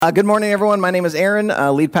Good morning, everyone. My name is Aaron,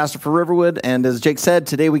 lead pastor for Riverwood, and as Jake said,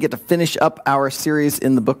 today we get to finish up our series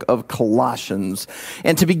in the book of Colossians.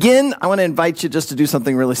 And to begin, I want to invite you just to do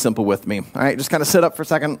something really simple with me. All right, just kind of sit up for a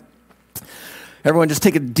second. Everyone, just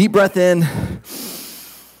take a deep breath in.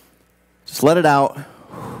 Just let it out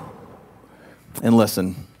and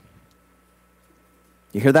listen.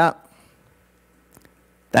 You hear that?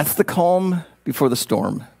 That's the calm before the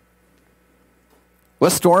storm. What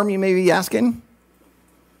storm, you may be asking?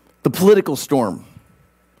 The political storm.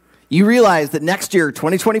 You realize that next year,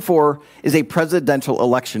 2024, is a presidential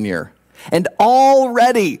election year. And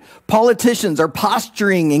already politicians are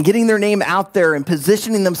posturing and getting their name out there and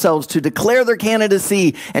positioning themselves to declare their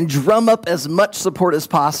candidacy and drum up as much support as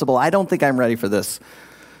possible. I don't think I'm ready for this.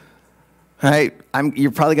 All right,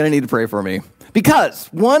 you're probably going to need to pray for me. Because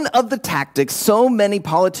one of the tactics so many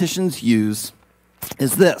politicians use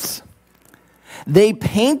is this. They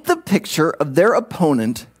paint the picture of their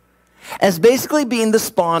opponent as basically being the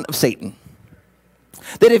spawn of Satan.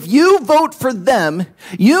 That if you vote for them,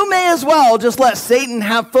 you may as well just let Satan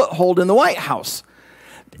have foothold in the White House.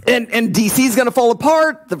 And DC is going to fall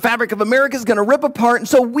apart, the fabric of America is going to rip apart, and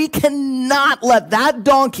so we cannot let that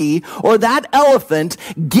donkey or that elephant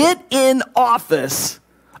get in office.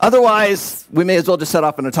 Otherwise, we may as well just set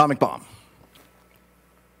off an atomic bomb.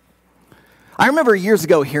 I remember years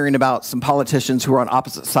ago hearing about some politicians who were on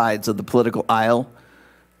opposite sides of the political aisle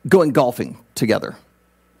going golfing together.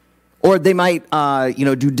 Or they might,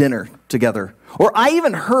 do dinner together. Or I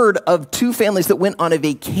even heard of two families that went on a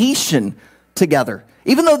vacation together.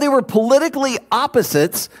 Even though they were politically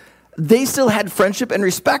opposites, they still had friendship and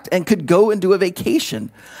respect and could go and do a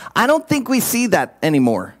vacation. I don't think we see that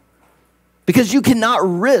anymore. Because you cannot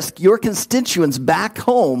risk your constituents back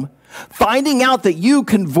home finding out that you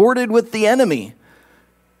convorted with the enemy.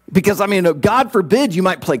 Because, God forbid you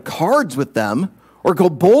might play cards with them, or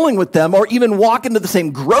go bowling with them, or even walk into the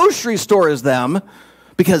same grocery store as them,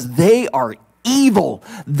 because they are evil.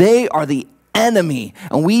 They are the enemy,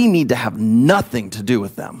 and we need to have nothing to do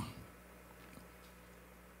with them.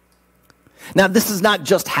 Now, this is not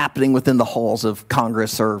just happening within the halls of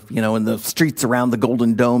Congress or, in the streets around the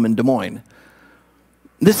Golden Dome in Des Moines.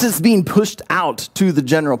 This is being pushed out to the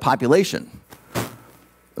general population.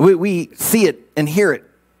 We see it and hear it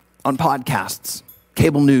on podcasts,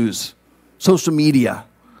 cable news, social media.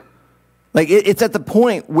 It's at the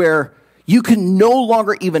point where you can no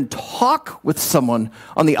longer even talk with someone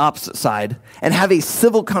on the opposite side and have a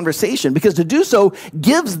civil conversation, because to do so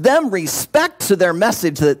gives them respect to their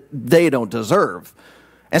message that they don't deserve.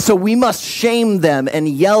 And so we must shame them and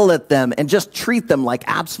yell at them and just treat them like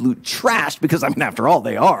absolute trash, because, after all,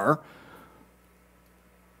 they are.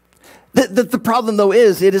 The problem, though,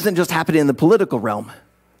 is it isn't just happening in the political realm.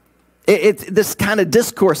 This kind of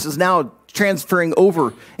discourse is now transferring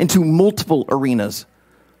over into multiple arenas.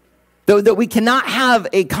 That we cannot have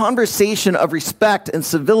a conversation of respect and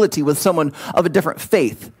civility with someone of a different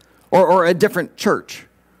faith or a different church.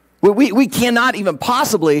 We cannot even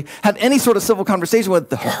possibly have any sort of civil conversation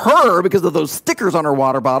with her because of those stickers on her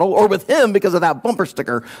water bottle, or with him because of that bumper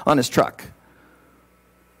sticker on his truck.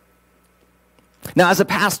 Now, as a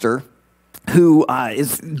pastor who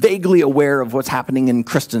is vaguely aware of what's happening in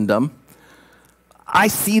Christendom, I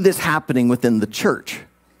see this happening within the church.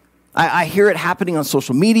 I hear it happening on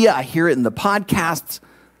social media. I hear it in the podcasts.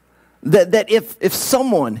 That if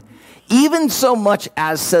someone, even so much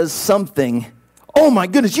as says something, oh my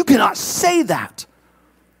goodness, you cannot say that.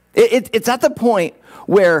 It's at the point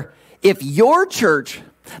where if your church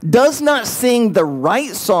does not sing the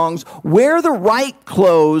right songs, wear the right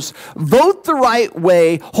clothes, vote the right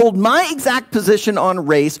way, hold my exact position on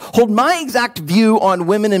race, hold my exact view on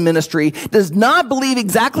women in ministry, does not believe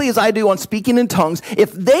exactly as I do on speaking in tongues,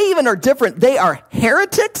 if they even are different, they are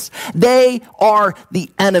heretics, they are the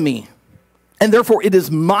enemy. And therefore, it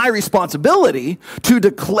is my responsibility to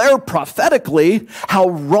declare prophetically how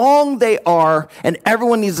wrong they are, and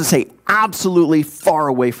everyone needs to say absolutely far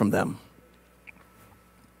away from them.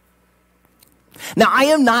 Now, I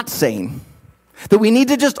am not saying that we need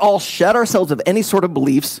to just all shed ourselves of any sort of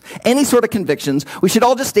beliefs, any sort of convictions. We should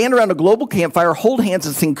all just stand around a global campfire, hold hands,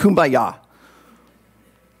 and sing Kumbaya.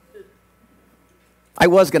 I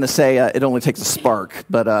was going to say it only takes a spark,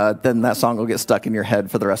 but then that song will get stuck in your head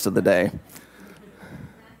for the rest of the day.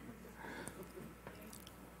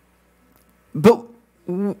 But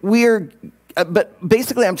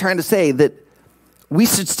basically I'm trying to say that we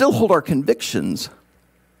should still hold our convictions.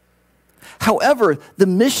 However, the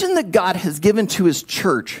mission that God has given to his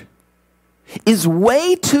church is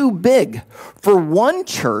way too big for one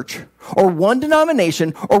church or one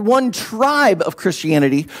denomination or one tribe of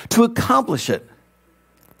Christianity to accomplish it.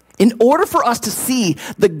 In order for us to see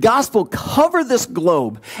the gospel cover this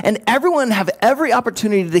globe and everyone have every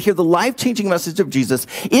opportunity to hear the life-changing message of Jesus,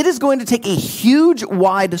 it is going to take a huge,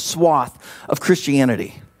 wide swath of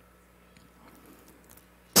Christianity.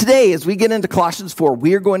 Today, as we get into Colossians 4,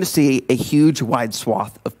 we are going to see a huge, wide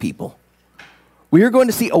swath of people. We are going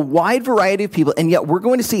to see a wide variety of people, and yet we're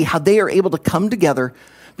going to see how they are able to come together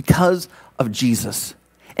because of Jesus.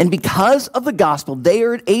 And because of the gospel, they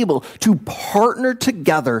are able to partner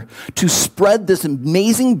together to spread this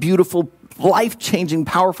amazing, beautiful, life-changing,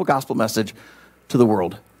 powerful gospel message to the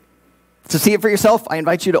world. To see it for yourself, I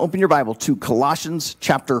invite you to open your Bible to Colossians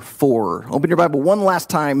chapter 4. Open your Bible one last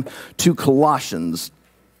time to Colossians.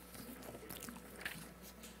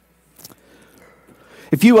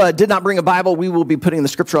 If you did not bring a Bible, we will be putting the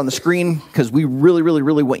scripture on the screen because we really, really,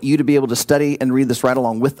 really want you to be able to study and read this right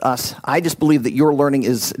along with us. I just believe that your learning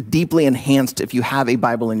is deeply enhanced if you have a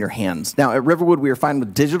Bible in your hands. Now, at Riverwood, we are fine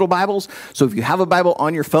with digital Bibles, so if you have a Bible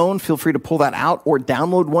on your phone, feel free to pull that out or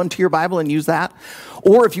download one to your Bible and use that.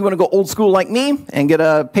 Or if you want to go old school like me and get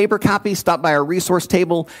a paper copy, stop by our resource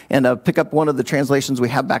table and pick up one of the translations we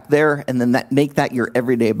have back there, and then make that your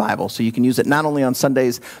everyday Bible. So you can use it not only on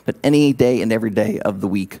Sundays, but any day and every day of the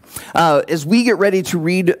week. As we get ready to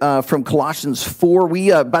read from Colossians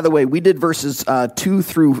 4, by the way, we did verses 2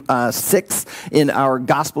 through 6 in our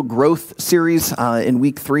Gospel Growth series in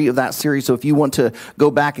week 3 of that series. So if you want to go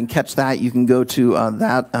back and catch that, you can go to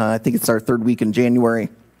that. I think it's our 3rd week in January.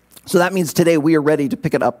 So that means today we are ready to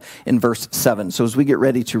pick it up in verse 7. So as we get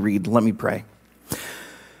ready to read, let me pray.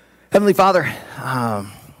 Heavenly Father,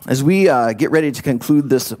 as we get ready to conclude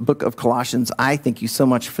this book of Colossians, I thank you so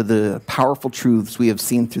much for the powerful truths we have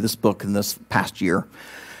seen through this book in this past year.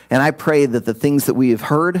 And I pray that the things that we have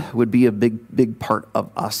heard would be a big, big part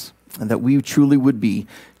of us, and that we truly would be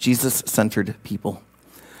Jesus-centered people.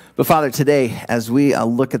 But Father, today, as we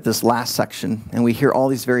look at this last section and we hear all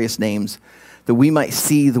these various names, that we might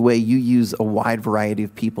see the way you use a wide variety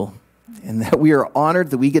of people, and that we are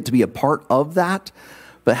honored that we get to be a part of that.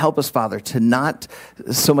 But help us, Father, to not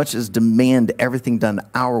so much as demand everything done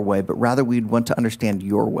our way, but rather we'd want to understand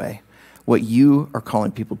your way, what you are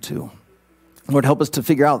calling people to. Lord, help us to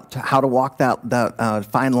figure out how to walk that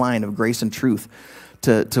fine line of grace and truth,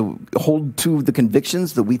 to hold to the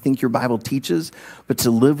convictions that we think your Bible teaches, but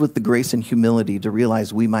to live with the grace and humility to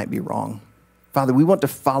realize we might be wrong. Father, we want to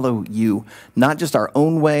follow you, not just our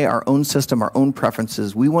own way, our own system, our own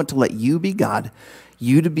preferences. We want to let you be God,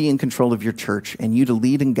 you to be in control of your church, and you to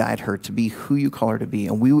lead and guide her to be who you call her to be.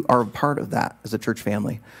 And we are a part of that as a church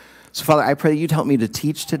family. So, Father, I pray that you'd help me to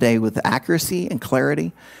teach today with accuracy and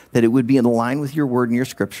clarity, that it would be in line with your word and your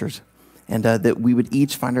scriptures, and that we would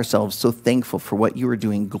each find ourselves so thankful for what you are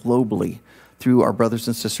doing globally through our brothers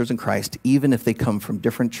and sisters in Christ, even if they come from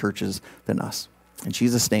different churches than us. In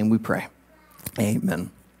Jesus' name we pray.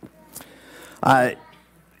 Amen.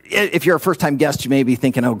 If you're a first-time guest, you may be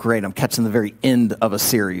thinking, oh, great, I'm catching the very end of a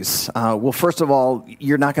series. Well, first of all,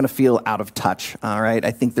 you're not going to feel out of touch, all right?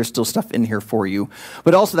 I think there's still stuff in here for you.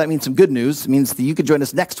 But also that means some good news. It means that you could join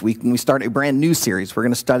us next week when we start a brand new series. We're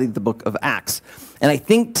going to study the book of Acts. And I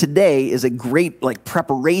think today is a great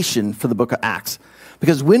preparation for the book of Acts.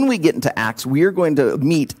 Because when we get into Acts, we are going to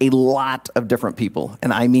meet a lot of different people.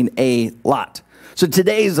 And I mean a lot. So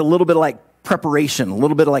today is a little bit like preparation, a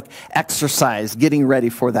little bit of exercise, getting ready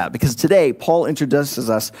for that. Because today, Paul introduces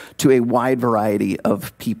us to a wide variety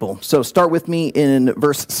of people. So start with me in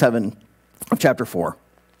verse 7 of chapter 4.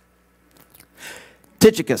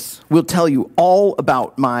 Tychicus will tell you all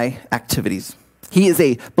about my activities. He is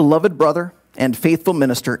a beloved brother and faithful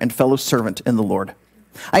minister and fellow servant in the Lord.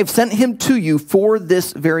 I have sent him to you for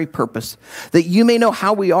this very purpose, that you may know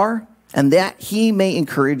how we are, and that he may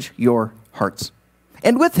encourage your hearts.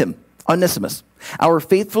 And with him, Onesimus, our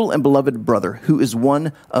faithful and beloved brother, who is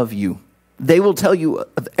one of you. They will tell you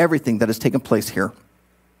of everything that has taken place here.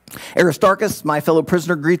 Aristarchus, my fellow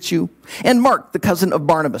prisoner, greets you, and Mark, the cousin of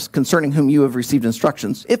Barnabas, concerning whom you have received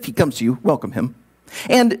instructions. If he comes to you, welcome him.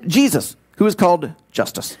 And Jesus, who is called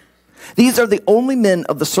Justus. These are the only men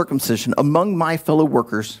of the circumcision among my fellow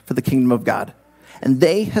workers for the kingdom of God, and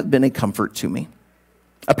they have been a comfort to me.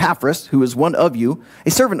 Epaphras, who is one of you,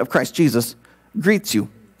 a servant of Christ Jesus, greets you,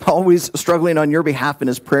 always struggling on your behalf in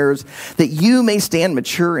his prayers, that you may stand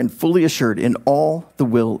mature and fully assured in all the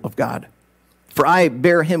will of God. For I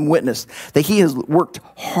bear him witness that he has worked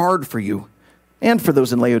hard for you and for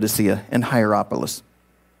those in Laodicea and Hierapolis.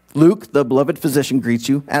 Luke, the beloved physician, greets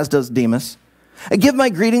you, as does Demas. I give my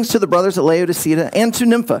greetings to the brothers at Laodicea and to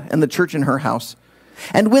Nympha and the church in her house.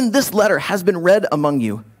 And when this letter has been read among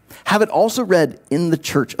you, have it also read in the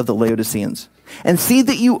church of the Laodiceans. And see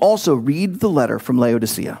that you also read the letter from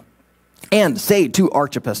Laodicea. And say to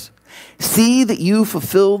Archippus, see that you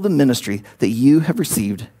fulfill the ministry that you have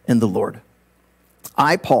received in the Lord.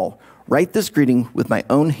 I, Paul, write this greeting with my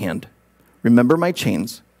own hand. Remember my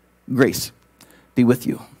chains. Grace be with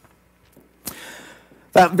you.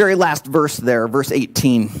 That very last verse there, verse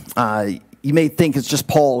 18, you may think it's just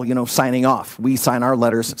Paul, signing off. We sign our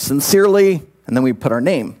letters sincerely, and then we put our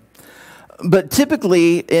name. But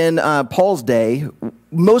typically in Paul's day,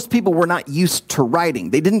 most people were not used to writing.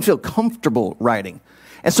 They didn't feel comfortable writing.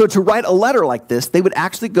 And so to write a letter like this, they would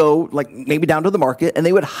actually go maybe down to the market and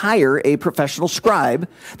they would hire a professional scribe.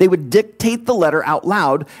 They would dictate the letter out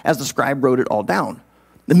loud as the scribe wrote it all down.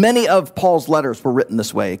 Many of Paul's letters were written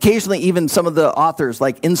this way. Occasionally, even some of the authors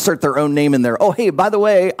insert their own name in there. Oh, hey, by the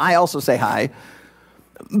way, I also say hi.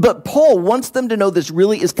 But Paul wants them to know this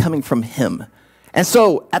really is coming from him. And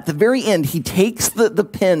so at the very end, he takes the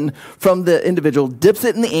pen from the individual, dips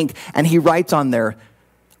it in the ink, and he writes on there,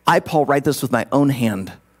 I, Paul, write this with my own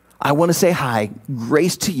hand. I want to say hi,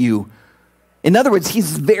 grace to you. In other words,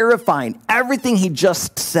 he's verifying everything he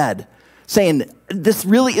just said, saying, this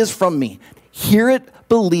really is from me. Hear it,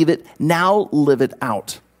 believe it, now live it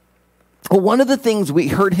out. Well, one of the things we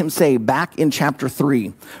heard him say back in chapter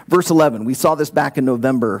 3, verse 11, we saw this back in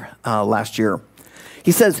November last year.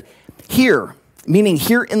 He says, here, meaning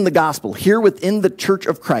here in the gospel, here within the church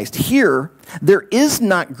of Christ, here there is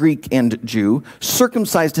not Greek and Jew,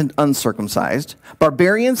 circumcised and uncircumcised,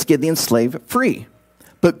 barbarian, Scythian, slave, free.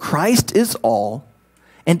 But Christ is all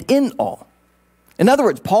and in all. In other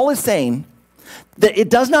words, Paul is saying that it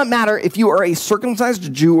does not matter if you are a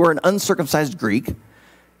circumcised Jew or an uncircumcised Greek.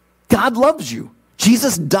 God loves you.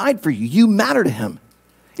 Jesus died for you. You matter to him.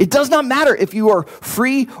 It does not matter if you are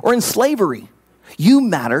free or in slavery. You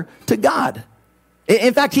matter to God.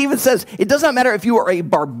 In fact, he even says, it does not matter if you are a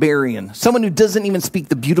barbarian, someone who doesn't even speak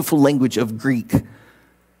the beautiful language of Greek.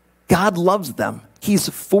 God loves them. He's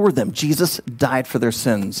for them. Jesus died for their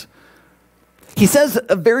sins. He says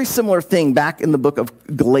a very similar thing back in the book of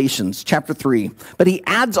Galatians, chapter 3, but he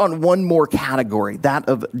adds on one more category, that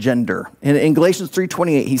of gender. In Galatians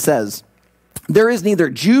 3:28, he says, there is neither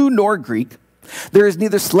Jew nor Greek, there is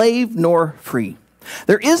neither slave nor free.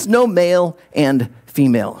 There is no male and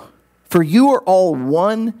female, for you are all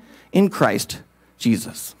one in Christ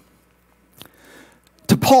Jesus.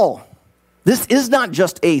 To Paul, this is not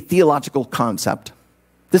just a theological concept.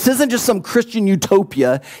 This isn't just some Christian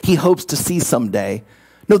utopia he hopes to see someday.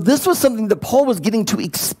 No, this was something that Paul was getting to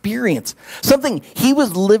experience, something he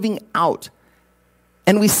was living out.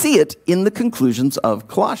 And we see it in the conclusions of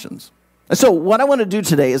Colossians. And so what I want to do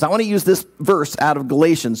today is I want to use this verse out of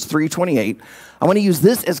Galatians 3:28. I want to use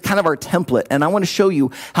this as kind of our template, and I want to show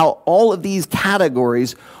you how all of these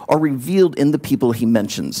categories are revealed in the people he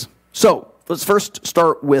mentions. So let's first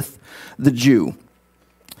start with the Jew.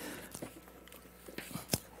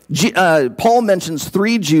 Paul mentions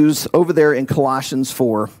 3 Jews over there in Colossians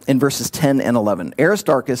 4 in verses 10 and 11.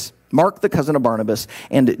 Aristarchus, Mark the cousin of Barnabas,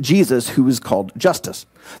 and Jesus, who is called Justus.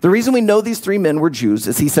 The reason we know these 3 men were Jews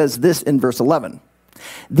is he says this in verse 11.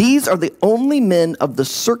 These are the only men of the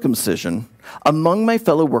circumcision among my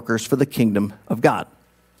fellow workers for the kingdom of God.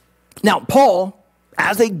 Now, Paul,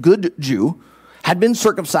 as a good Jew, had been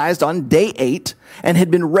circumcised on day 8 and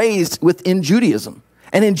had been raised within Judaism.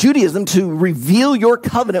 And in Judaism, to reveal your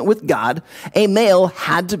covenant with God, a male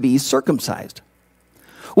had to be circumcised.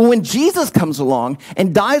 Well, when Jesus comes along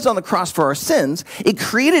and dies on the cross for our sins, it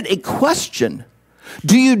created a question.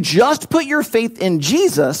 Do you just put your faith in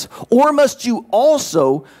Jesus, or must you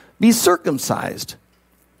also be circumcised?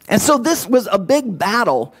 And so this was a big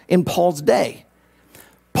battle in Paul's day.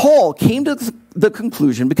 Paul came to the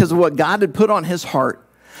conclusion, because of what God had put on his heart,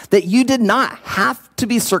 that you did not have to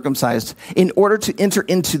be circumcised in order to enter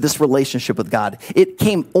into this relationship with God. It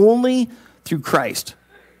came only through Christ.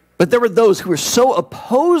 But there were those who were so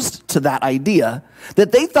opposed to that idea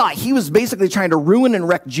that they thought he was basically trying to ruin and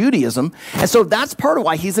wreck Judaism. And so that's part of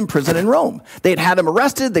why he's in prison in Rome. They had him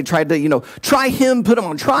arrested. They tried to, try him, put him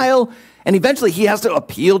on trial. And eventually he has to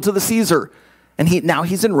appeal to the Caesar. And now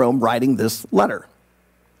he's in Rome writing this letter.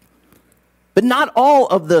 But not all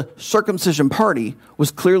of the circumcision party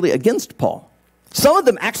was clearly against Paul. Some of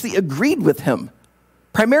them actually agreed with him.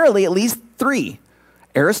 Primarily, at least 3.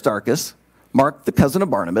 Aristarchus, Mark, the cousin of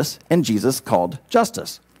Barnabas, and Jesus called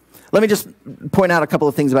Justus. Let me just point out a couple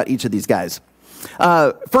of things about each of these guys.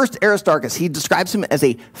 First, Aristarchus, he describes him as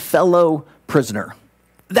a fellow prisoner.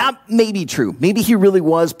 That may be true. Maybe he really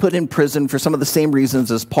was put in prison for some of the same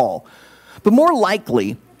reasons as Paul. But more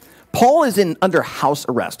likely, Paul is under house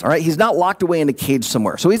arrest, all right? He's not locked away in a cage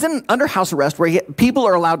somewhere. So he's under house arrest where people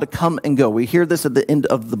are allowed to come and go. We hear this at the end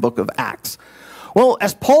of the book of Acts. Well,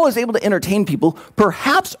 as Paul is able to entertain people,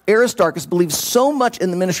 perhaps Aristarchus believes so much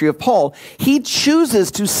in the ministry of Paul, he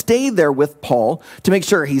chooses to stay there with Paul to make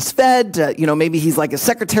sure he's fed. Maybe he's like a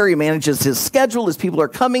secretary, manages his schedule as people are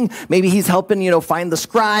coming. Maybe he's helping, find the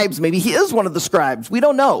scribes. Maybe he is one of the scribes. We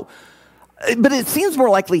don't know. But it seems more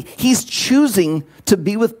likely he's choosing to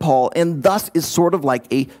be with Paul and thus is sort of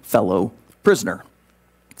like a fellow prisoner.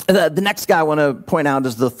 The next guy I want to point out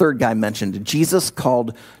is the third guy mentioned, Jesus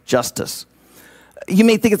called Justus. You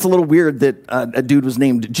may think it's a little weird that a dude was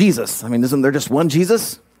named Jesus. I mean, isn't there just one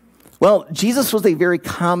Jesus? Well, Jesus was a very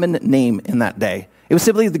common name in that day. It was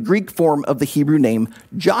simply the Greek form of the Hebrew name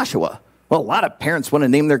Joshua. Well, a lot of parents want to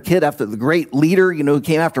name their kid after the great leader, who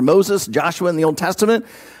came after Moses, Joshua in the Old Testament,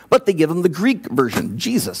 but they give him the Greek version,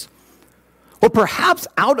 Jesus. Well, perhaps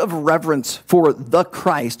out of reverence for the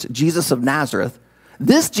Christ, Jesus of Nazareth,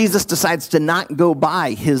 this Jesus decides to not go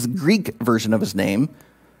by his Greek version of his name.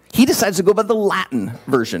 He decides to go by the Latin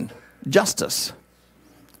version, Justus.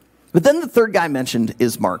 But then the third guy mentioned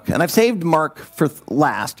is Mark. And I've saved Mark for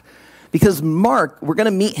last because Mark, we're going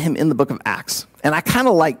to meet him in the book of Acts. And I kind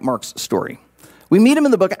of like Mark's story. We meet him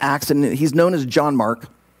in the book of Acts, and he's known as John Mark.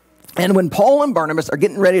 And when Paul and Barnabas are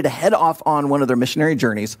getting ready to head off on one of their missionary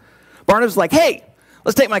journeys, Barnabas is like, hey,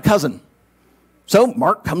 let's take my cousin. So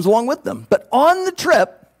Mark comes along with them. But on the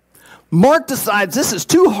trip, Mark decides, this is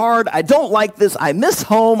too hard. I don't like this. I miss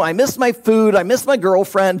home. I miss my food. I miss my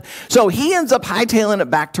girlfriend. So he ends up hightailing it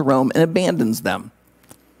back to Rome and abandons them.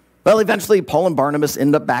 Well, eventually, Paul and Barnabas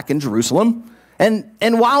end up back in Jerusalem.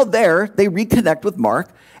 And while there, they reconnect with Mark.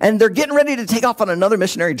 And they're getting ready to take off on another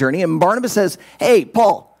missionary journey. And Barnabas says, hey,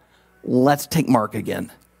 Paul, let's take Mark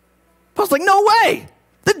again. Paul's like, no way.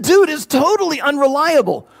 The dude is totally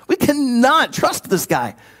unreliable. We cannot trust this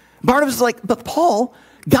guy. Barnabas is like, but Paul,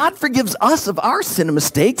 God forgives us of our sin and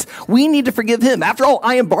mistakes. We need to forgive him. After all,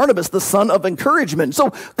 I am Barnabas, the son of encouragement.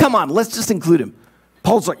 So come on, let's just include him.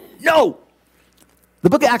 Paul's like, no. The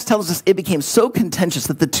book of Acts tells us it became so contentious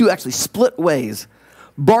that the two actually split ways.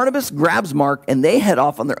 Barnabas grabs Mark and they head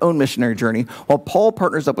off on their own missionary journey while Paul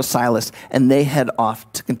partners up with Silas and they head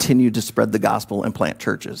off to continue to spread the gospel and plant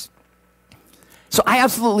churches. So I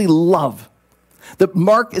absolutely love that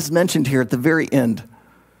Mark is mentioned here at the very end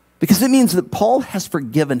because it means that Paul has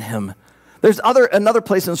forgiven him. There's another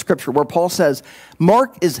place in Scripture where Paul says,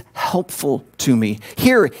 Mark is helpful to me.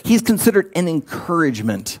 Here, he's considered an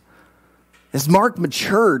encouragement. As Mark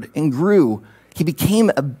matured and grew, he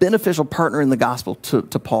became a beneficial partner in the gospel to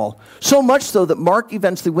Paul. So much so that Mark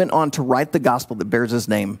eventually went on to write the gospel that bears his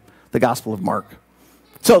name, the Gospel of Mark.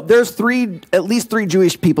 So there's at least three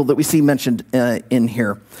Jewish people that we see mentioned in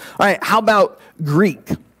here. All right, how about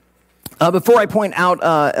Greek? Before I point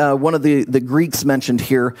out one of the Greeks mentioned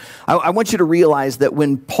here, I want you to realize that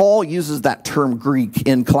when Paul uses that term Greek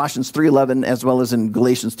in Colossians 3:11 as well as in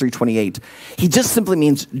Galatians 3:28, he just simply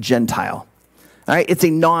means Gentile. All right, it's a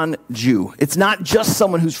non-Jew. It's not just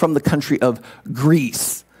someone who's from the country of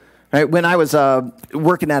Greece. Right, when I was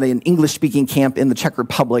working at an English-speaking camp in the Czech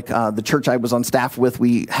Republic, the church I was on staff with,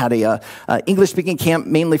 we had a English-speaking camp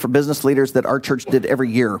mainly for business leaders that our church did every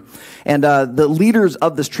year. And the leaders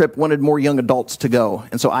of this trip wanted more young adults to go.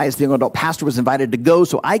 And so I, as the young adult pastor, was invited to go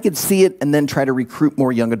so I could see it and then try to recruit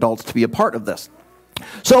more young adults to be a part of this.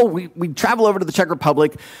 So we travel over to the Czech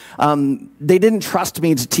Republic. They didn't trust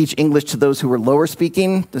me to teach English to those who were lower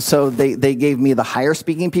speaking, so they gave me the higher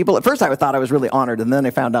speaking people. At first I thought I was really honored, and then I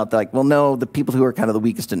found out that, well, no, the people who are kind of the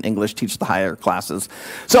weakest in English teach the higher classes.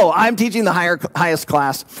 So I'm teaching the highest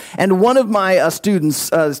class, and one of my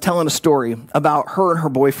students is telling a story about her and her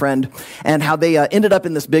boyfriend and how they ended up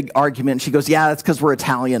in this big argument. She goes, yeah, that's because we're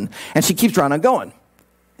Italian, and she keeps right on going.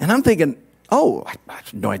 And I'm thinking, oh, I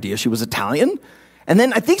had no idea she was Italian. And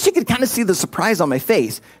then I think she could kind of see the surprise on my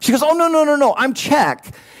face. She goes, oh, no, I'm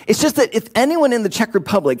Czech. It's just that if anyone in the Czech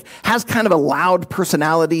Republic has kind of a loud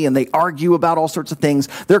personality and they argue about all sorts of things,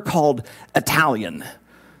 they're called Italian.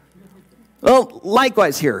 Well,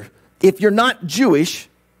 likewise here, if you're not Jewish,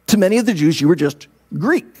 to many of the Jews, you were just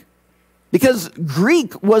Greek. Because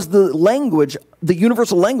Greek was the language, the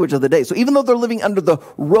universal language of the day. So even though they're living under the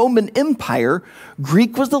Roman Empire,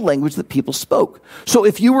 Greek was the language that people spoke. So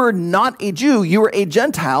if you were not a Jew, you were a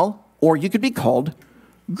Gentile, or you could be called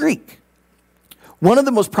Greek. One of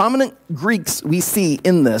the most prominent Greeks we see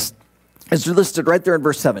in this is listed right there in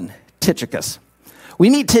verse 7, Tychicus. We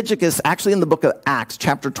meet Tychicus actually in the book of Acts,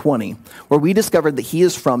 chapter 20, where we discovered that he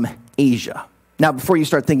is from Asia. Now, before you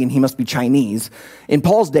start thinking he must be Chinese, in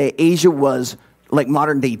Paul's day, Asia was like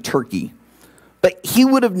modern-day Turkey. But he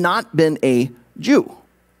would have not been a Jew.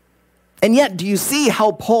 And yet, do you see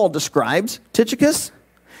how Paul describes Tychicus?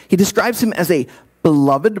 He describes him as a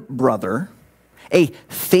beloved brother a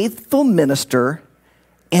faithful minister,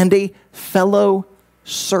 and a fellow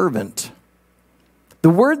servant. The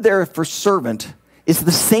word there for servant is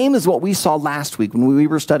the same as what we saw last week when we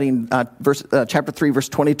were studying chapter 3, verse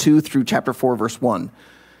 22 through chapter 4, verse 1.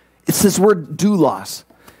 It's this word doulos.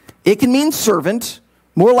 It can mean servant,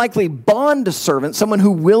 more likely bond servant, someone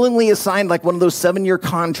who willingly is signed like one of those 7-year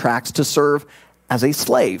contracts to serve as a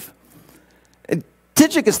slave.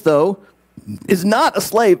 Tychicus, though, is not a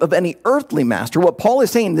slave of any earthly master. What Paul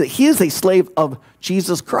is saying is that he is a slave of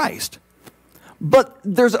Jesus Christ. But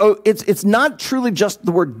it's not truly just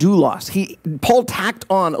the word doulos. Paul tacked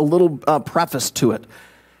on a little preface to it,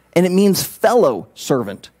 and it means fellow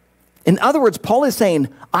servant. In other words, Paul is saying,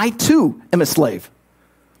 I too am a slave.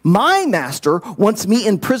 My master wants me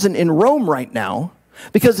in prison in Rome right now,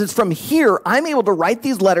 because it's from here I'm able to write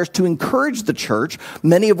these letters to encourage the church,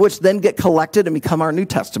 many of which then get collected and become our New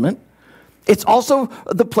Testament. It's also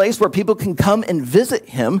the place where people can come and visit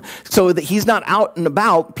him so that he's not out and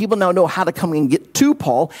about. People now know how to come and get to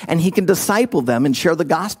Paul, and he can disciple them and share the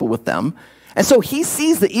gospel with them. And so he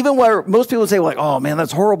sees that even where most people say, like, oh man,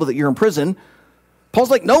 that's horrible that you're in prison, Paul's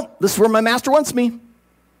like, nope, this is where my master wants me.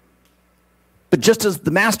 But just as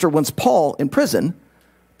the master wants Paul in prison,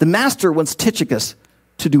 the master wants Tychicus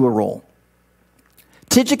to do a role.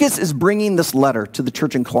 Tychicus is bringing this letter to the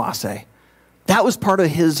church in Colossae. That was part of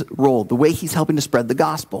his role, the way he's helping to spread the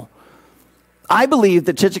gospel. I believe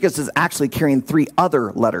that Tychicus is actually carrying 3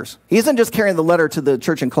 other letters. He isn't just carrying the letter to the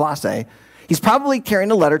church in Colossae. He's probably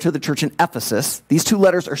carrying a letter to the church in Ephesus. These 2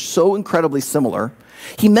 letters are so incredibly similar.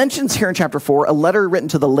 He mentions here in chapter 4 a letter written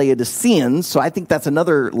to the Laodiceans, so I think that's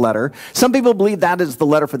another letter. Some people believe that is the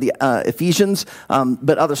letter for the Ephesians,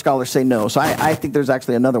 but other scholars say no. So I think there's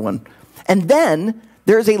actually another one. And then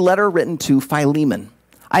there's a letter written to Philemon.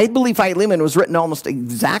 I believe Philemon was written almost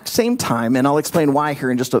exact same time, and I'll explain why here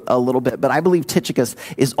in just a little bit, but I believe Tychicus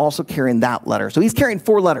is also carrying that letter. So he's carrying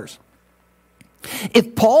 4 letters.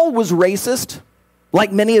 If Paul was racist,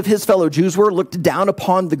 like many of his fellow Jews were, looked down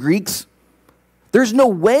upon the Greeks, there's no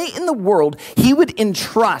way in the world he would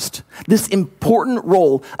entrust this important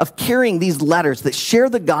role of carrying these letters that share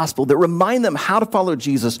the gospel, that remind them how to follow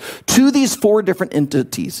Jesus, to these 4 different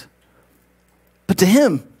entities. But to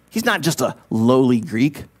him, he's not just a lowly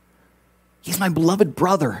Greek. He's my beloved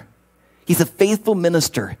brother. He's a faithful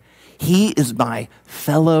minister. He is my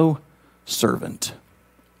fellow servant.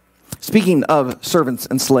 Speaking of servants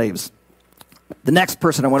and slaves, the next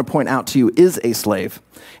person I want to point out to you is a slave.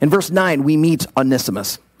 In verse 9, we meet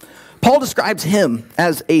Onesimus. Paul describes him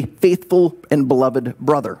as a faithful and beloved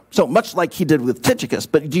brother. So much like he did with Tychicus.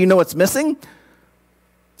 But do you know what's missing?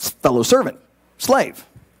 Fellow servant, slave.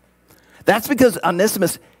 That's because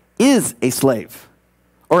Onesimus is a slave,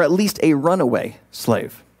 or at least a runaway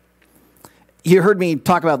slave. You heard me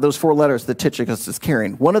talk about those 4 letters that Tychicus is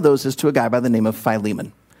carrying. One of those is to a guy by the name of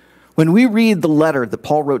Philemon. When we read the letter that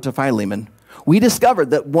Paul wrote to Philemon, we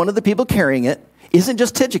discovered that one of the people carrying it isn't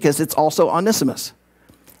just Tychicus, it's also Onesimus.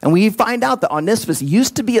 And we find out that Onesimus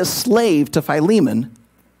used to be a slave to Philemon,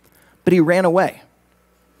 but he ran away.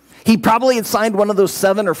 He probably had signed one of those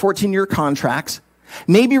 7 or 14-year contracts,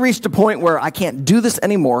 maybe reached a point where I can't do this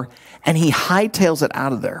anymore, and he hightails it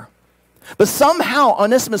out of there. But somehow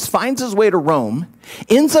Onesimus finds his way to Rome,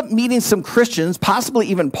 ends up meeting some Christians, possibly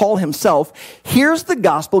even Paul himself, hears the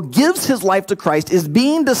gospel, gives his life to Christ, is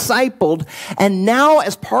being discipled, and now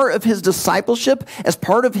as part of his discipleship, as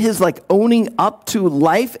part of his owning up to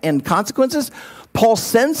life and consequences, Paul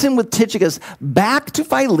sends him with Tychicus back to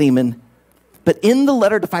Philemon. But in the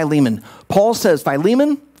letter to Philemon, Paul says,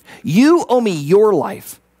 Philemon, you owe me your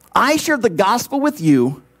life. I shared the gospel with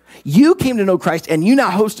you. You came to know Christ, and you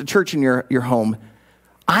now host a church in your home.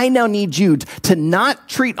 I now need you to not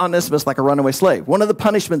treat Onesimus like a runaway slave. One of the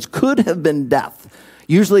punishments could have been death.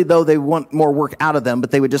 Usually, though, they want more work out of them,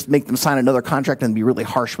 but they would just make them sign another contract and be really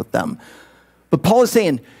harsh with them. But Paul is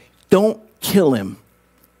saying, don't kill him.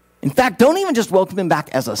 In fact, don't even just welcome him back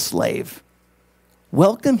as a slave.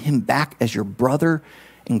 Welcome him back as your brother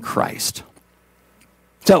in Christ.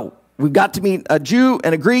 So, we've got to meet a Jew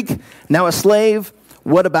and a Greek, now a slave.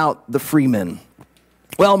 What about the free men?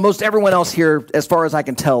 Well, most everyone else here, as far as I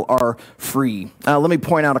can tell, are free. Let me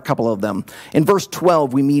point out a couple of them. In verse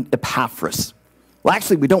 12, we meet Epaphras. Well,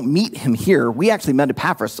 actually, we don't meet him here. We actually met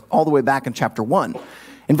Epaphras all the way back in chapter 1.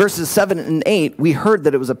 In verses 7 and 8, we heard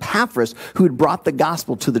that it was Epaphras who had brought the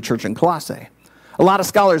gospel to the church in Colossae. A lot of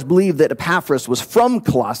scholars believe that Epaphras was from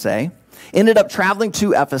Colossae, ended up traveling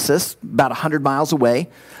to Ephesus, about 100 miles away,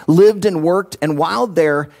 lived and worked, and while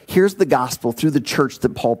there, hears the gospel through the church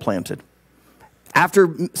that Paul planted.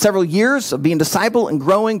 After several years of being disciple and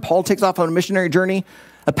growing, Paul takes off on a missionary journey.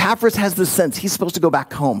 Epaphras has this sense he's supposed to go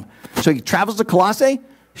back home. So he travels to Colossae,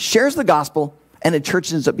 shares the gospel, and a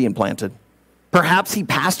church ends up being planted. Perhaps he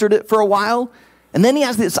pastored it for a while, and then he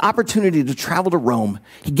has this opportunity to travel to Rome.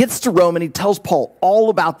 He gets to Rome and he tells Paul all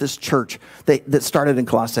about this church that started in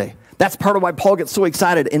Colossae. That's part of why Paul gets so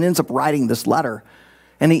excited and ends up writing this letter.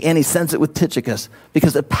 And he sends it with Tychicus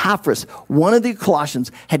because Epaphras, one of the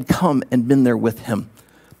Colossians, had come and been there with him.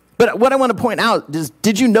 But what I want to point out is,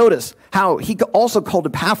 did you notice how he also called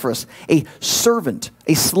Epaphras a servant,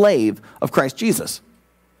 a slave of Christ Jesus?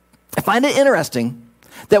 I find it interesting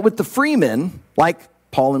that with the free men, like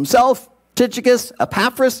Paul himself, Tychicus,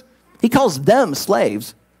 Epaphras, he calls them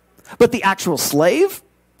slaves. But the actual slave,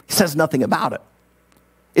 he says nothing about it.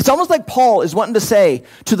 It's almost like Paul is wanting to say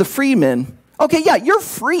to the free men, okay, yeah, you're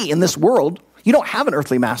free in this world. You don't have an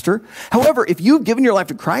earthly master. However, if you've given your life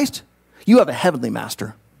to Christ, you have a heavenly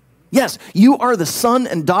master. Yes, you are the son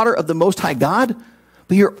and daughter of the Most High God,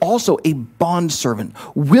 but you're also a bondservant,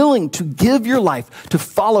 willing to give your life to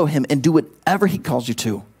follow him and do whatever he calls you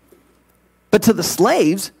to. But to the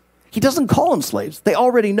slaves, he doesn't call them slaves. They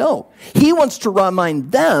already know. He wants to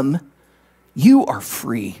remind them, you are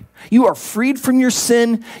free. You are freed from your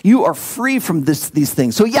sin. You are free from these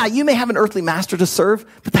things. So yeah, you may have an earthly master to serve,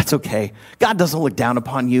 but that's okay. God doesn't look down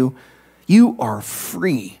upon you. You are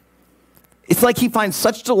free. It's like he finds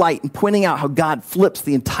such delight in pointing out how God flips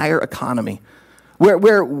the entire economy.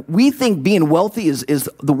 Where we think being wealthy is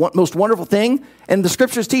the most wonderful thing, and the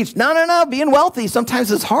scriptures teach, no, being wealthy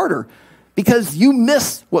sometimes is harder because you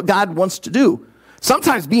miss what God wants to do.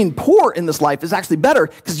 Sometimes being poor in this life is actually better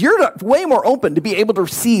because you're way more open to be able to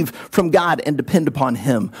receive from God and depend upon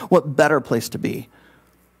him. What better place to be?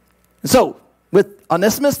 So, with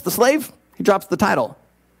Onesimus, the slave, he drops the title.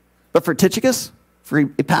 But for Tychicus, for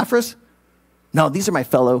Epaphras, no, these are my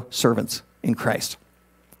fellow servants in Christ.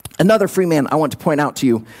 Another free man I want to point out to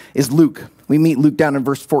you is Luke. We meet Luke down in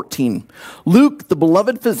verse 14. Luke, the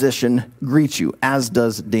beloved physician, greets you, as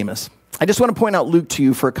does Demas. I just want to point out Luke to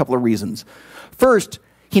you for a couple of reasons. First,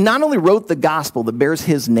 he not only wrote the gospel that bears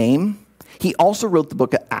his name, he also wrote the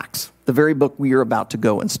book of Acts, the very book we are about to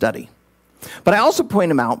go and study. But I also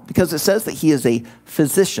point him out because it says that he is a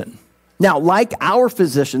physician. Now, like our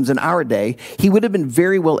physicians in our day, he would have been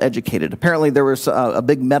very well educated. Apparently, there was a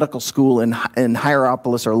big medical school in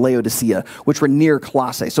Hierapolis or Laodicea, which were near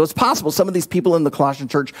Colossae. So it's possible some of these people in the Colossian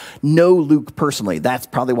church know Luke personally. That's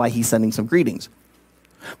probably why he's sending some greetings.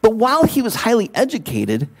 But while he was highly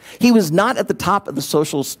educated, he was not at the top of the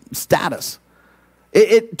social status.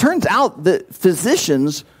 It turns out that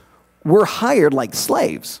physicians were hired like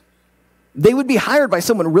slaves. They would be hired by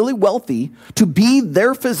someone really wealthy to be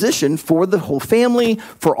their physician for the whole family,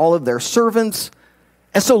 for all of their servants.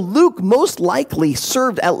 And so Luke most likely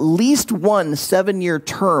served at least one 7-year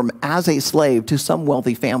term as a slave to some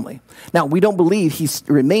wealthy family. Now, we don't believe he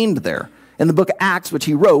remained there. In the book of Acts, which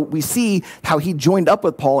he wrote, we see how he joined up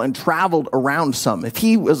with Paul and traveled around some. If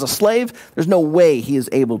he was a slave, there's no way he is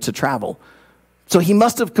able to travel. So he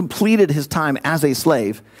must have completed his time as a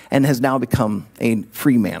slave and has now become a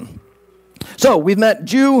free man. So we've met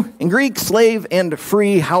Jew and Greek, slave and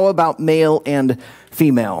free. How about male and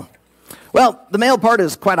female? Well, the male part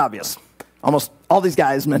is quite obvious. Almost all these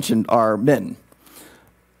guys mentioned are men.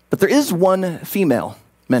 But there is one female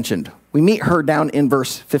mentioned. We meet her down in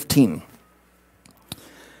verse 15.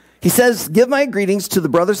 He says, give my greetings to the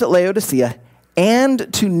brothers at Laodicea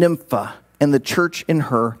and to Nympha and the church in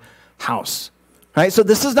her house. All right, so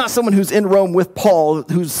this is not someone who's in Rome with Paul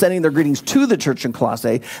who's sending their greetings to the church in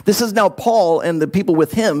Colossae. This is now Paul and the people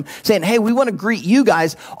with him saying, hey, we want to greet you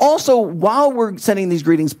guys. Also, while we're sending these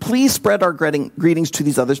greetings, please spread our greetings to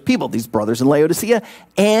these other people, these brothers in Laodicea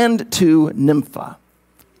and to Nympha.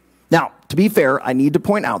 Now, to be fair, I need to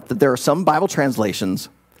point out that there are some Bible translations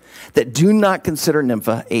that do not consider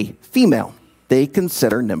Nympha a female. They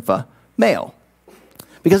consider Nympha male.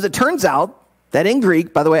 Because it turns out that in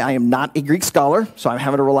Greek, by the way, I am not a Greek scholar, so I'm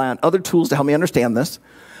having to rely on other tools to help me understand this.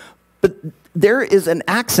 But there is an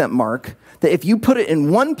accent mark that if you put it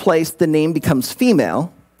in one place, the name becomes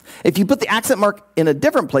female. If you put the accent mark in a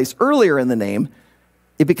different place earlier in the name,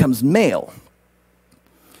 it becomes male.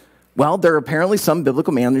 Well, there are apparently some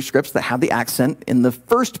biblical manuscripts that have the accent in the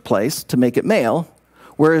first place to make it male,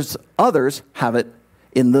 whereas others have it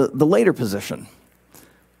in the later position.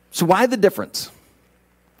 So why the difference?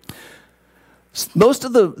 Most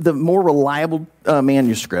of the more reliable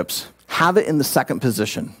manuscripts have it in the second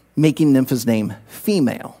position, making Nympha's name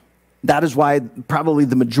female. That is why probably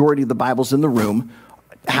the majority of the Bibles in the room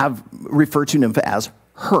have referred to Nympha as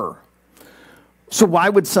her. So why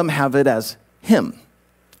would some have it as him?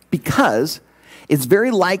 Because it's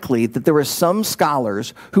very likely that there were some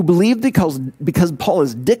scholars who believed because Paul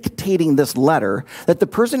is dictating this letter, that the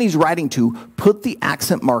person he's writing to put the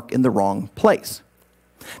accent mark in the wrong place.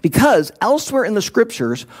 Because elsewhere in the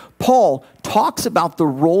scriptures, Paul talks about the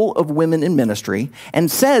role of women in ministry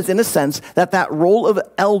and says, in a sense, that that role of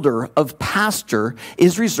elder, of pastor,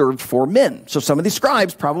 is reserved for men. So some of these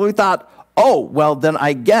scribes probably thought, oh, well, then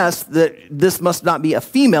I guess that this must not be a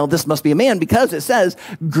female, this must be a man, because it says,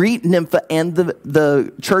 greet Nympha and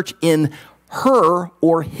the church in her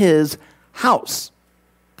or his house.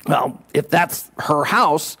 Well, if that's her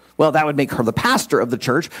house, well, that would make her the pastor of the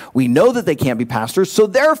church. We know that they can't be pastors, so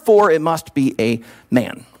therefore it must be a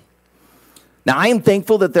man. Now, I am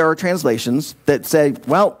thankful that there are translations that say,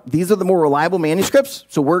 well, these are the more reliable manuscripts,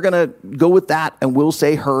 so we're going to go with that and we'll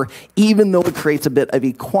say her, even though it creates a bit of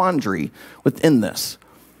a quandary within this.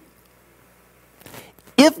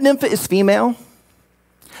 If Nympha is female,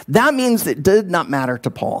 that means that it did not matter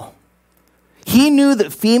to Paul. He knew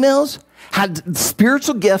that females had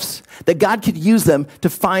spiritual gifts that God could use them to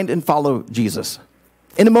find and follow Jesus.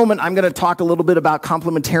 In a moment, I'm going to talk a little bit about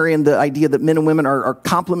complementarian, the idea that men and women are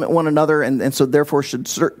complement one another and so therefore should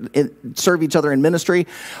serve each other in ministry,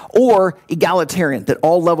 or egalitarian, that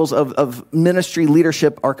all levels of ministry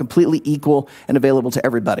leadership are completely equal and available to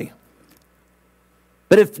everybody.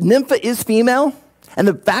 But if Nympha is female, and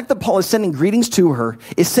the fact that Paul is sending greetings to her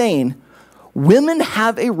is saying, women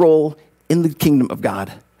have a role in the kingdom of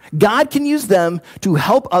God. God can use them to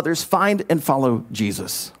help others find and follow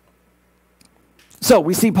Jesus. So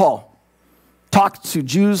we see Paul talk to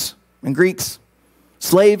Jews and Greeks,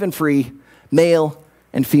 slave and free, male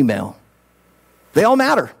and female. They all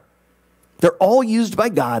matter. They're all used by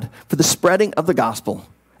God for the spreading of the gospel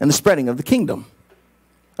and the spreading of the kingdom.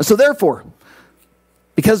 And so therefore,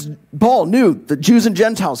 because Paul knew that Jews and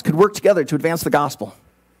Gentiles could work together to advance the gospel,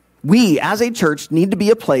 we, as a church, need to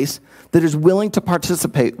be a place that is willing to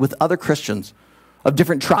participate with other Christians of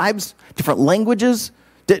different tribes, different languages,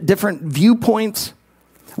 different viewpoints.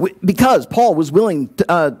 Because Paul was willing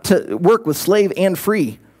to work with slave and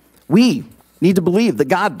free, we need to believe that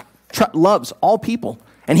God loves all people,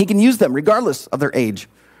 and he can use them regardless of their age,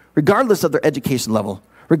 regardless of their education level,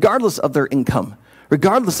 regardless of their income,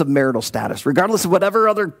 regardless of marital status, regardless of whatever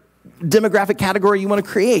other demographic category you want to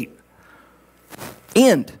create.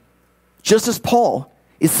 And just as Paul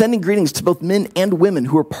is sending greetings to both men and women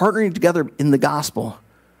who are partnering together in the gospel,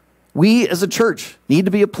 we as a church need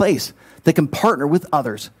to be a place that can partner with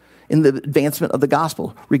others in the advancement of the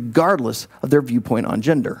gospel, regardless of their viewpoint on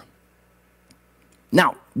gender.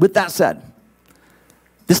 Now, with that said,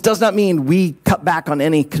 this does not mean we cut back on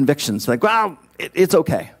any convictions. Like, well, it's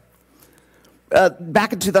okay.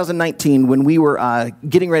 Back in 2019, when we were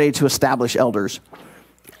getting ready to establish elders,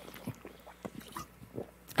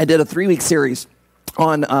 I did a 3-week series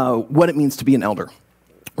on what it means to be an elder.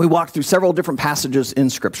 We walked through several different passages in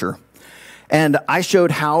Scripture, and I showed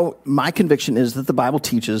how my conviction is that the Bible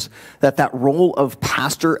teaches that that role of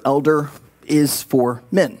pastor, elder, is for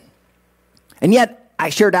men. And yet, I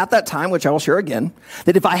shared at that time, which I will share again,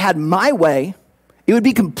 that if I had my way, it would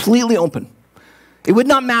be completely open. It would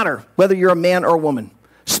not matter whether you're a man or a woman.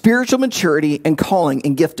 Spiritual maturity and calling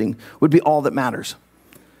and gifting would be all that matters.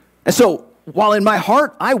 And so, while in my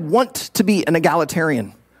heart, I want to be an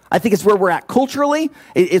egalitarian. I think it's where we're at culturally.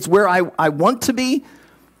 It's where I want to be.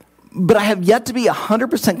 But I have yet to be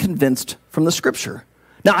 100% convinced from the Scripture.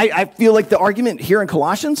 Now, I feel like the argument here in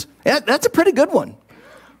Colossians, that's a pretty good one.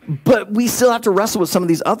 But we still have to wrestle with some of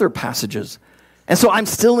these other passages. And so I'm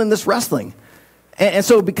still in this wrestling. And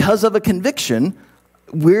so because of a conviction,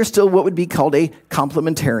 we're still what would be called a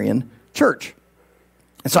complementarian church.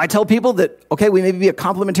 And so I tell people that, okay, we may be a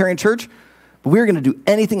complementarian church, but we're going to do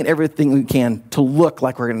anything and everything we can to look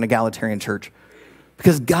like we're an egalitarian church.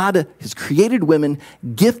 Because God has created women,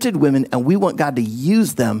 gifted women, and we want God to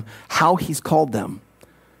use them how he's called them.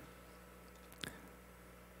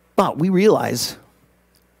 But we realize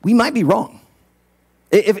we might be wrong.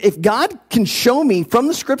 If God can show me from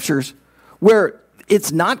the Scriptures where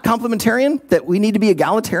it's not complementarian, that we need to be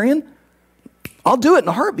egalitarian, I'll do it in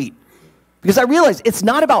a heartbeat. Because I realize it's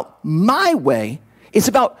not about my way, it's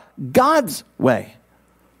about God's way.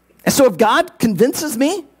 And so if God convinces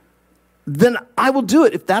me, then I will do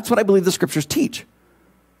it if that's what I believe the Scriptures teach.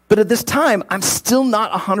 But at this time, I'm still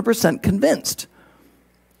not 100% convinced.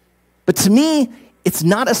 But to me, it's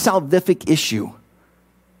not a salvific issue.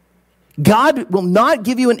 God will not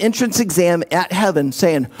give you an entrance exam at heaven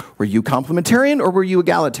saying, were you complementarian or were you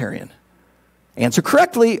egalitarian? Answer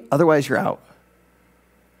correctly, otherwise you're out.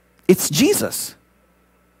 It's Jesus.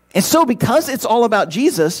 And so because it's all about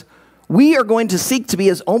Jesus, we are going to seek to be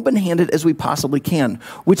as open-handed as we possibly can,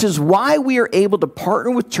 which is why we are able to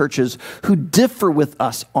partner with churches who differ with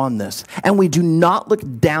us on this, and we do not look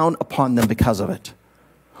down upon them because of it.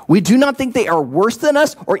 We do not think they are worse than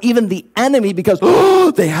us or even the enemy because,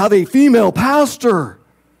 they have a female pastor.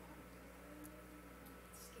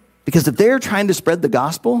 Because if they're trying to spread the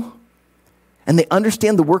gospel and they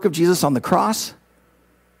understand the work of Jesus on the cross,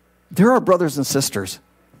 they're our brothers and sisters,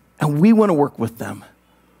 and we want to work with them.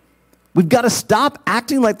 We've got to stop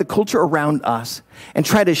acting like the culture around us and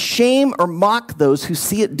try to shame or mock those who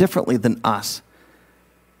see it differently than us.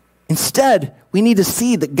 Instead, we need to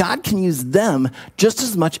see that God can use them just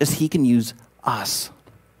as much as he can use us.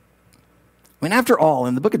 I mean, after all,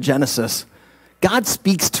 in the book of Genesis, God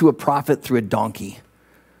speaks to a prophet through a donkey.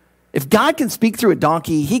 If God can speak through a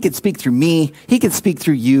donkey, he can speak through me, he can speak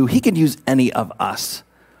through you, he can use any of us.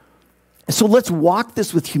 And so let's walk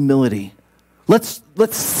this with humility. Let's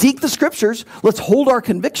seek the scriptures, let's hold our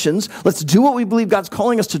convictions, let's do what we believe God's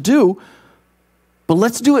calling us to do, but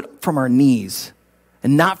let's do it from our knees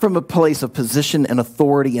and not from a place of position and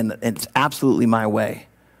authority and it's absolutely my way.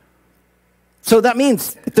 So that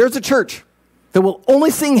means if there's a church that will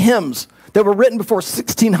only sing hymns that were written before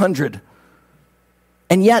 1600,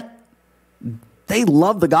 and yet they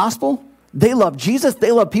love the gospel, they love Jesus,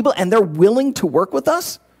 they love people, and they're willing to work with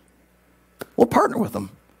us, we'll partner with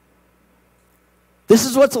them. This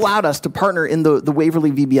is what's allowed us to partner in the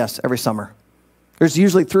Waverly VBS every summer. There's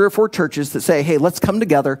usually 3 or 4 churches that say, hey, let's come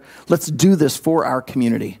together, let's do this for our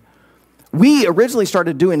community. We originally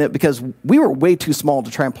started doing it because we were way too small to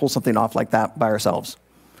try and pull something off like that by ourselves.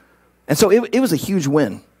 And so it was a huge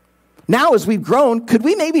win. Now as we've grown, could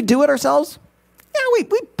we maybe do it ourselves? Yeah,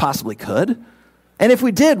 we possibly could. And if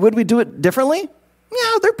we did, would we do it differently?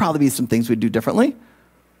 Yeah, there'd probably be some things we'd do differently.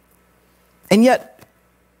 And yet,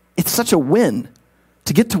 it's such a win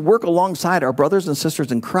to get to work alongside our brothers and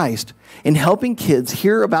sisters in Christ in helping kids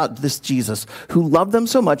hear about this Jesus who loved them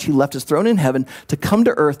so much, he left his throne in heaven to come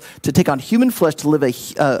to earth, to take on human flesh, to live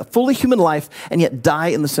a fully human life, and yet die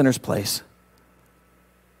in the sinner's place.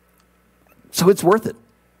 So it's worth it,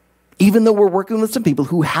 even though we're working with some people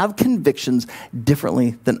who have convictions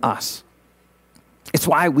differently than us. It's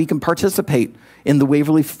why we can participate in the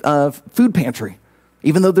Waverly food pantry.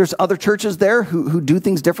 Even though there's other churches there who do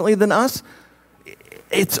things differently than us,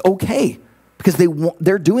 it's okay because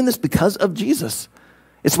they're doing this because of Jesus.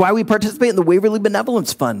 It's why we participate in the Waverly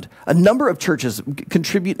Benevolence Fund. A number of churches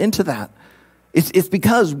contribute into that. It's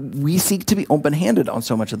because we seek to be open-handed on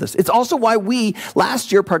so much of this. It's also why we,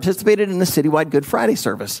 last year, participated in the citywide Good Friday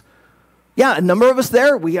service. Yeah, a number of us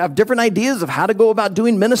there, we have different ideas of how to go about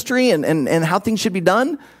doing ministry and how things should be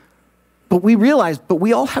done. But we realized,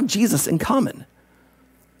 we all have Jesus in common.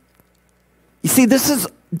 You see,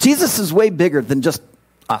 Jesus is way bigger than just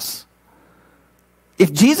us.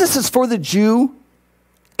 If Jesus is for the Jew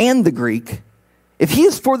and the Greek, if he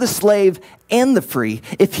is for the slave and the free,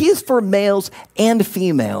 if he is for males and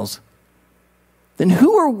females, then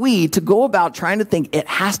who are we to go about trying to think it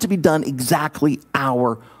has to be done exactly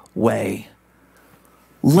our way?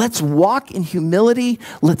 Let's walk in humility,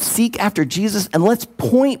 let's seek after Jesus, and let's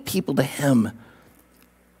point people to him.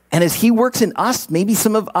 And as he works in us, maybe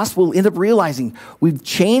some of us will end up realizing we've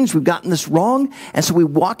changed, we've gotten this wrong, and so we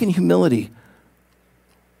walk in humility.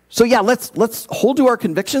 So yeah, let's hold to our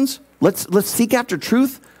convictions. Let's seek after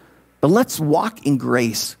truth, but let's walk in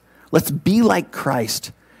grace. Let's be like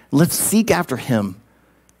Christ. Let's seek after him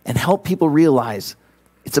and help people realize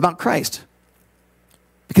it's about Christ.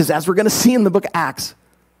 Because as we're going to see in the book of Acts,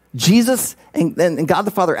 Jesus and God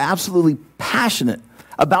the Father are absolutely passionate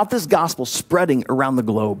about this gospel spreading around the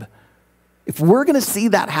globe. If we're going to see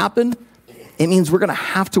that happen, it means we're going to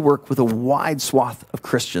have to work with a wide swath of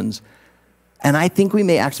Christians. And I think we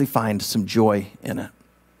may actually find some joy in it.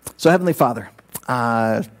 So Heavenly Father,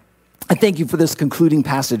 I thank you for this concluding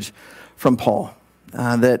passage from Paul.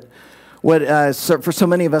 That for so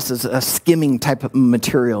many of us is a skimming type of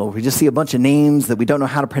material. We just see a bunch of names that we don't know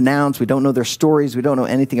how to pronounce. We don't know their stories. We don't know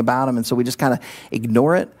anything about them. And so we just kind of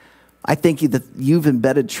ignore it. I thank you that you've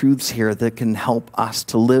embedded truths here that can help us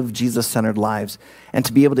to live Jesus-centered lives and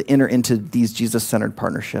to be able to enter into these Jesus-centered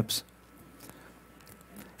partnerships.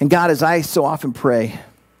 And God, as I so often pray,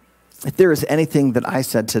 if there is anything that I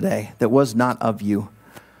said today that was not of you,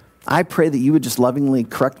 I pray that you would just lovingly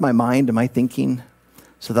correct my mind and my thinking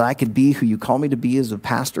so that I could be who you call me to be as a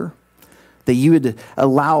pastor, that you would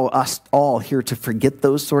allow us all here to forget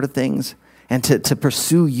those sort of things and to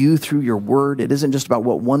pursue you through your word. It isn't just about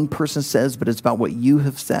what one person says, but it's about what you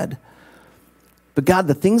have said. But God,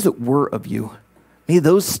 the things that were of you, may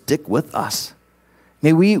those stick with us.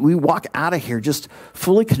 May we walk out of here just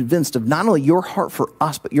fully convinced of not only your heart for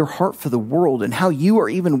us, but your heart for the world and how you are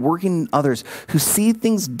even working in others who see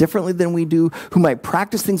things differently than we do, who might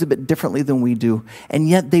practice things a bit differently than we do, and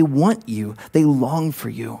yet they want you. They long for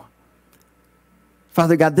you.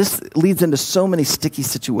 Father God, this leads into so many sticky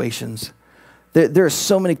situations. There are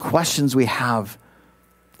so many questions we have.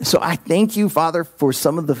 So I thank you, Father, for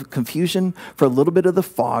some of the confusion, for a little bit of the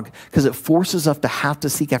fog, because it forces us to have to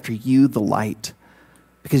seek after you, the light.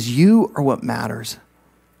 Because you are what matters.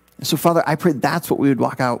 And so, Father, I pray that's what we would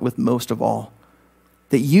walk out with most of all.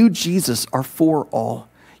 That you, Jesus, are for all.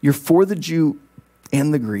 You're for the Jew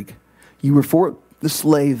and the Greek. You were for the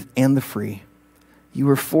slave and the free. You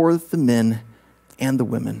were for the men and the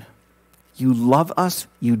women. You love us,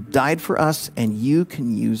 you died for us, and you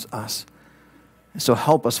can use us. So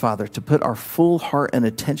help us, Father, to put our full heart and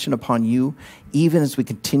attention upon you, even as we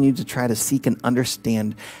continue to try to seek and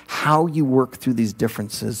understand how you work through these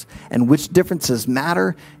differences and which differences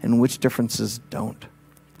matter and which differences don't.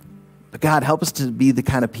 But God, help us to be the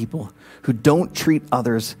kind of people who don't treat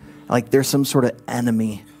others like they're some sort of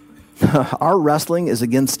enemy. Our wrestling is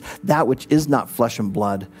against that which is not flesh and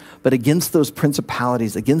blood, but against those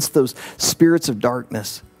principalities, against those spirits of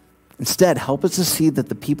darkness. Instead, help us to see that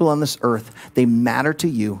the people on this earth, they matter to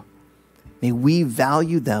you. May we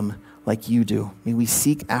value them like you do. May we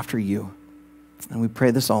seek after you. And we pray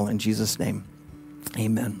this all in Jesus' name.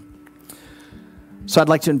 Amen. So I'd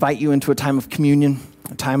like to invite you into a time of communion,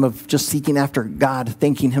 a time of just seeking after God,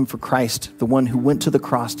 thanking him for Christ, the one who went to the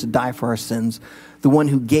cross to die for our sins, the one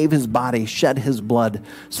who gave his body, shed his blood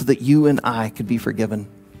so that you and I could be forgiven.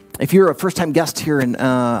 If you're a first-time guest here and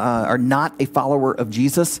are not a follower of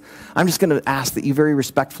Jesus, I'm just going to ask that you very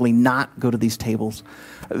respectfully not go to these tables.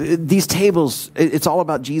 These tables, it's all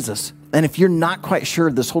about Jesus. And if you're not quite sure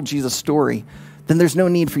of this whole Jesus story, then there's no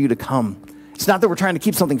need for you to come. It's not that we're trying to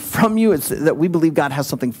keep something from you. It's that we believe God has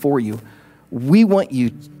something for you. We want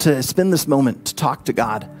you to spend this moment to talk to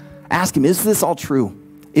God. Ask him, is this all true?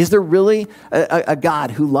 Is there really a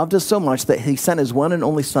God who loved us so much that he sent his one and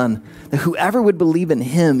only son, that whoever would believe in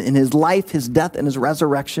him, in his life, his death, and his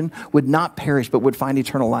resurrection would not perish but would find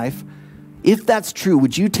eternal life? If that's true,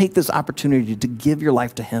 would you take this opportunity to give your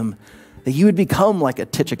life to him, that you would become like a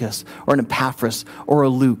Tychicus or an Epaphras or a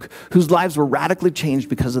Luke, whose lives were radically changed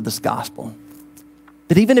because of this gospel?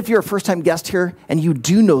 That even if you're a first-time guest here and you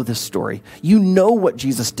do know this story, you know what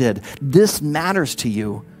Jesus did, this matters to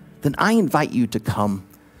you, then I invite you to come.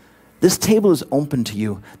 This table is open to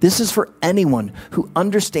you. This is for anyone who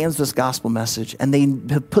understands this gospel message and they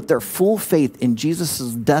have put their full faith in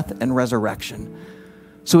Jesus' death and resurrection.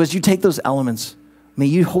 So as you take those elements, may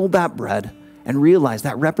you hold that bread and realize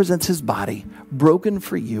that represents his body broken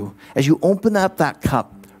for you. As you open up that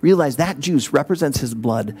cup, realize that juice represents his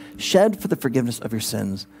blood shed for the forgiveness of your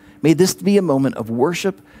sins. May this be a moment of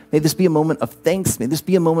worship. May this be a moment of thanks. May this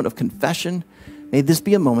be a moment of confession. May this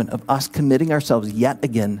be a moment of us committing ourselves yet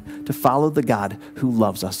again to follow the God who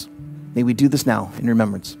loves us. May we do this now in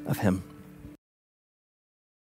remembrance of him.